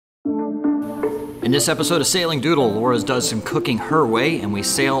In this episode of Sailing Doodle, Laura does some cooking her way, and we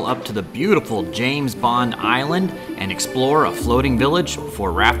sail up to the beautiful James Bond Island and explore a floating village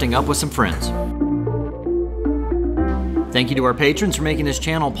before rafting up with some friends. Thank you to our patrons for making this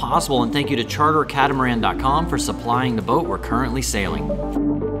channel possible, and thank you to chartercatamaran.com for supplying the boat we're currently sailing.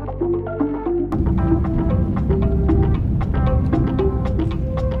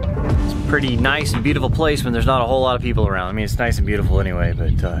 Pretty nice and beautiful place when there's not a whole lot of people around. I mean, it's nice and beautiful anyway, but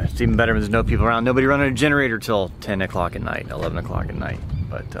it's even better when there's no people around. Nobody running a generator till 10 o'clock at night, 11 o'clock at night.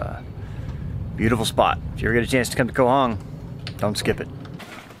 But beautiful spot. If you ever get a chance to come to Koh Hong, don't skip it.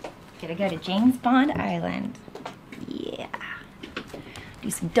 Gonna go to James Bond Island. Yeah. Do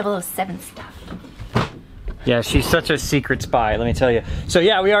some 007 stuff. Yeah, she's such a secret spy, let me tell you. So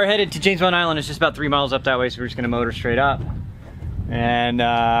yeah, we are headed to James Bond Island. It's just about 3 miles up that way, so we're just gonna motor straight up. And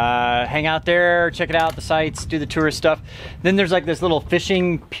hang out there, check it out, the sights, do the tourist stuff. Then there's like this little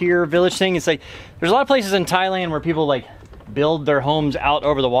fishing pier village thing. It's like, there's a lot of places in Thailand where people like build their homes out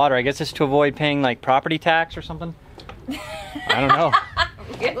over the water. I guess it's to avoid paying like property tax or something. I don't know.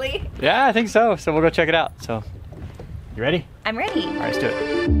 Really? Yeah, I think so. So we'll go check it out. So, you ready? I'm ready. All right, let's do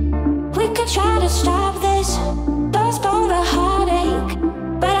it. We could try to stop this, postpone the heartache,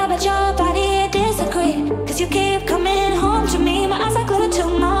 but I bet your body disagree, cause you keep coming home to me. My eyes are glued to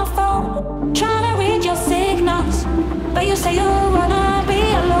my phone, trying to read your signals, but you say you wanna be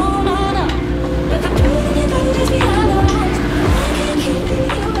alone, oh no. But the feeling you got is behind the eyes. I can't keep you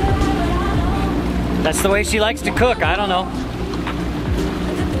alive. That's the way she likes to cook, I don't know.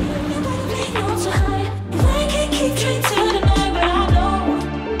 But the feeling you got is not so high. I can't keep trying to deny, but I know,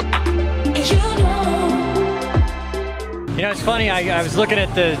 and you know. You know, it's funny, I was looking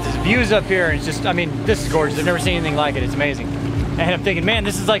at the views up here, and it's just, I mean, this is gorgeous. I've never seen anything like it. It's amazing. And I'm thinking, man,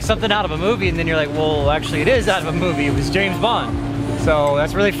 this is like something out of a movie, and then you're like, well, actually it is out of a movie. It was James Bond. So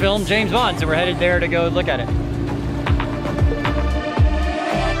that's where they filmed James Bond, so we're headed there to go look at it.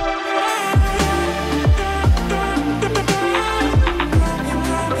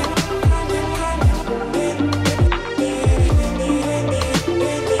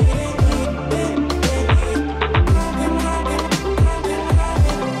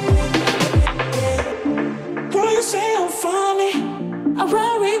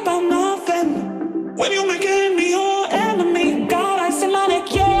 When you making me your enemy, God, I see money,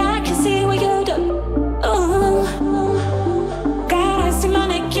 yeah, I can see what you do. Ooh. God, I see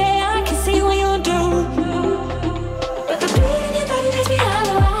money, yeah, I can see what you do. But the beat in your body takes me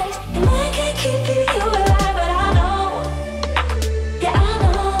otherwise, and I can't keep you alive, but I know, yeah, I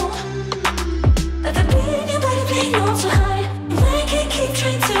know, that the beat in your body playing on so high, and I can't keep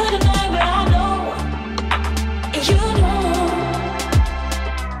trying to deny, but I know, and you know.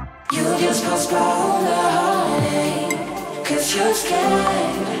 You just postpone the heartache, cause you're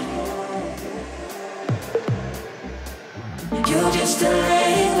scared. You just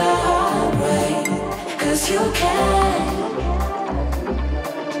delay the heartbreak, cause you can.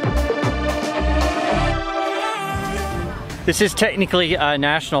 This is technically a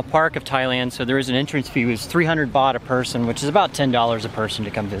national park of Thailand, so there is an entrance fee. It's 300 baht a person, which is about $10 a person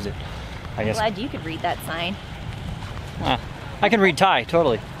to come visit, I guess. I'm glad you could read that sign. I can read Thai,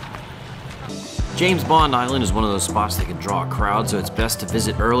 totally. James Bond Island is one of those spots that can draw a crowd, so it's best to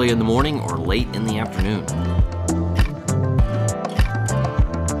visit early in the morning or late in the afternoon. In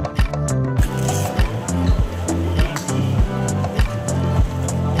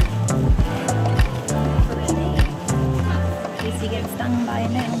case you get stung by a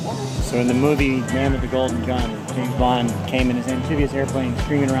nail. So in the movie Man with the Golden Gun, James Bond came in his amphibious airplane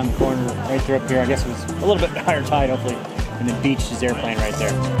screaming around the corner right there up here. I guess it was a little bit higher tide, hopefully, and then beached his airplane right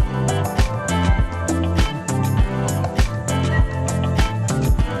there.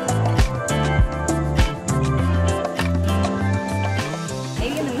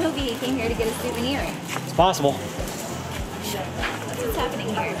 It's possible. That's what's happening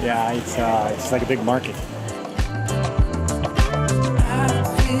here. Yeah, it's like a big market.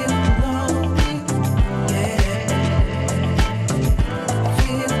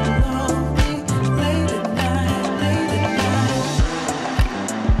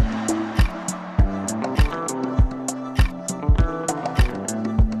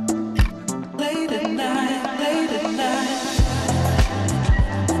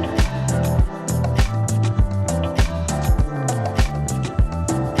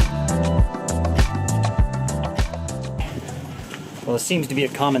 Well, it seems to be a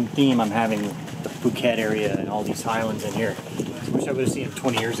common theme I'm having with the Phuket area and all these islands in here. I wish I would have seen it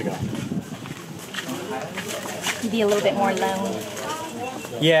 20 years ago. Be a little bit more lone.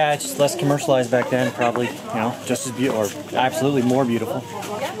 Yeah, it's just less commercialized back then, probably, you know, just as beautiful, or absolutely more beautiful.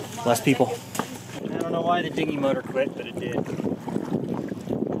 Less people. know why the dinghy motor quit, but it did.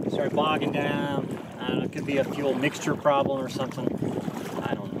 It started bogging down. I don't know, it could be a fuel mixture problem or something.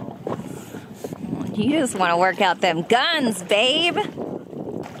 I don't know. You just want to work out them guns, babe.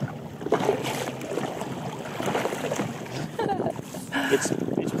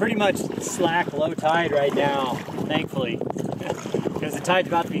 It's pretty much slack low tide right now, thankfully. Because the tide's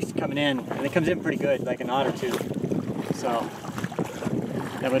about to be coming in, and it comes in pretty good, like a knot or two. So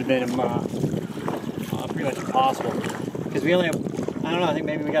that would have been pretty much impossible. Because we only have, I don't know, I think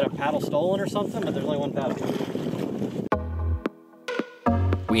maybe we got a paddle stolen or something, but there's only one paddle.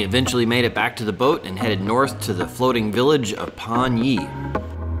 We eventually made it back to the boat and headed north to the floating village of Pan Yi.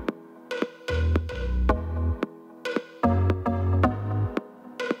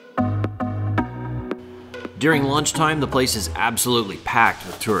 During lunchtime, the place is absolutely packed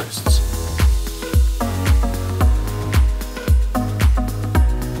with tourists.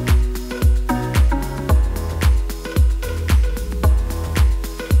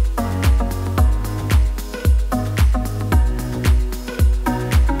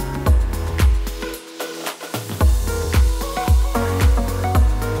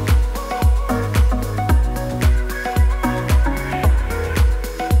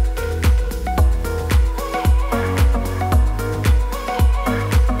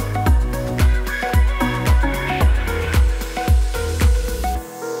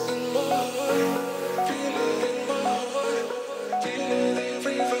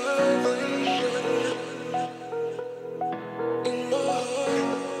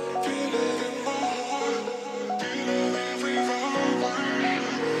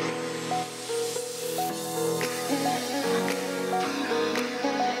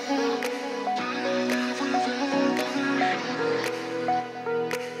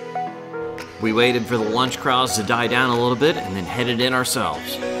 We waited for the lunch crowds to die down a little bit and then headed in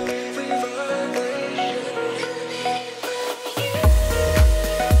ourselves.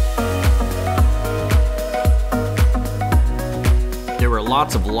 There were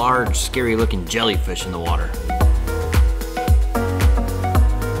lots of large, scary-looking jellyfish in the water.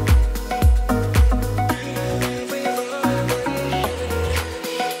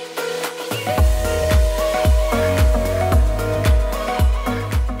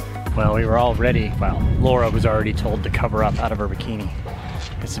 Well, we were all ready. Well, Laura was already told to cover up out of her bikini.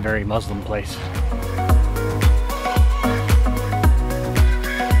 It's a very Muslim place.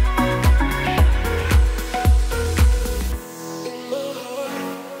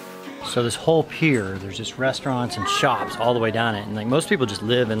 So this whole pier, there's just restaurants and shops all the way down it. And like most people just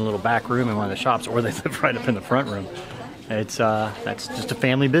live in a little back room in one of the shops, or they live right up in the front room. It's that's just a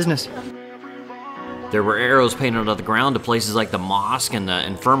family business. There were arrows painted on the ground to places like the mosque and the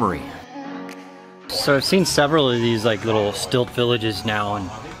infirmary. So I've seen several of these like little stilt villages now, and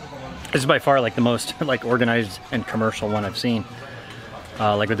this is by far like the most like organized and commercial one I've seen.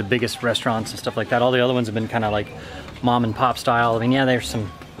 Like with the biggest restaurants and stuff like that. All the other ones have been kind of like mom and pop style. I mean, yeah, they're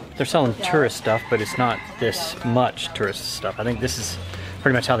selling tourist stuff, but it's not this much tourist stuff. I think this is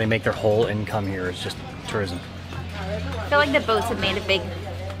pretty much how they make their whole income here, is just tourism. I feel like the boats have made a big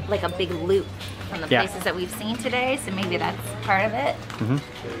loop from the places that we've seen today, so maybe that's part of it. Mm-hmm.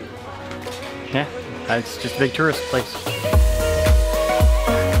 Yeah, it's just a big tourist place.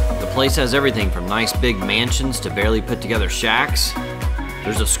 The place has everything from nice big mansions to barely put together shacks.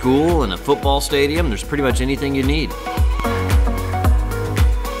 There's a school and a football stadium. There's pretty much anything you need.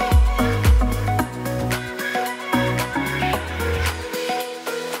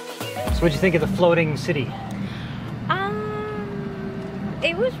 So what'd you think of the floating city?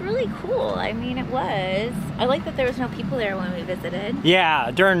 It was really cool. I mean, it was. I like that there was no people there when we visited.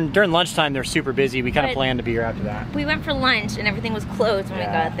 Yeah, during lunchtime they're super busy. We kind of planned to be here after that. We went for lunch and everything was closed when we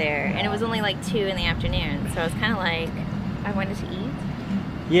got there, and it was only like 2 in the afternoon. So I was kind of like, I wanted to eat.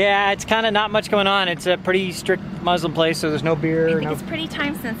 Yeah, it's kind of not much going on. It's a pretty strict Muslim place, so there's no beer. I think it's pretty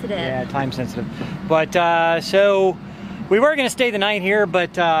time sensitive. Yeah, time sensitive. But so we were gonna stay the night here,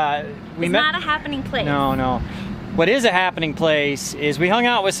 but it's not a happening place. No. What is a happening place is we hung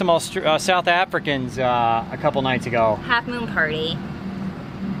out with some South Africans a couple nights ago. Half moon party,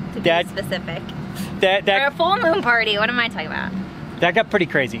 to be specific. Or a full moon party, what am I talking about? That got pretty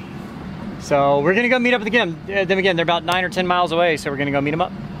crazy. So we're gonna go meet up with them again. They're about 9 or 10 miles away, so we're gonna go meet them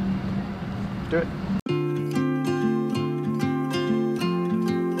up. Do it.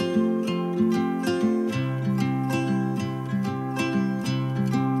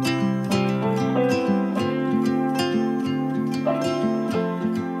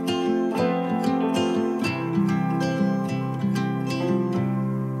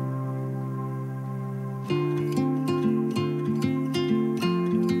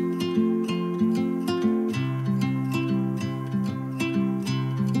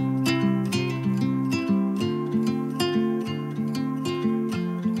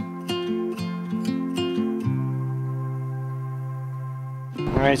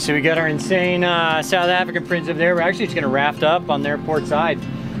 All right, so we got our insane South African friends over there. We're actually just gonna raft up on their port side,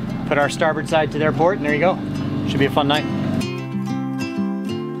 put our starboard side to their port, and there you go. Should be a fun night.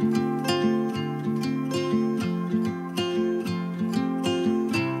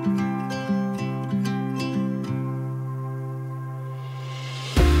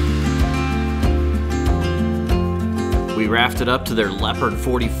 We rafted up to their Leopard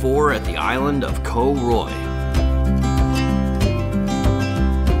 44 at the island of Koh Roy.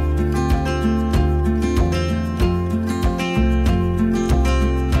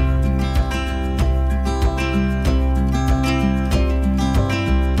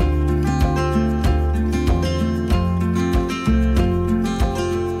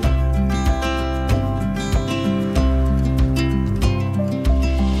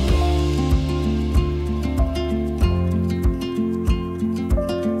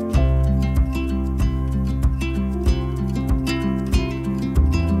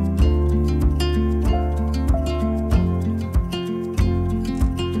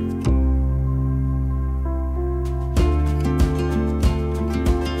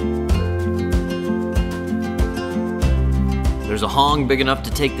 There's a hong big enough to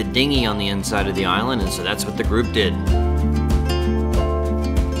take the dinghy on the inside of the island, and so that's what the group did.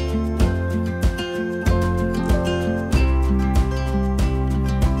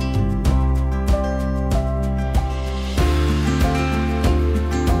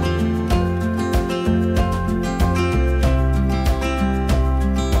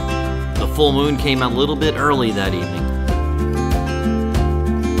 The full moon came out a little bit early that evening.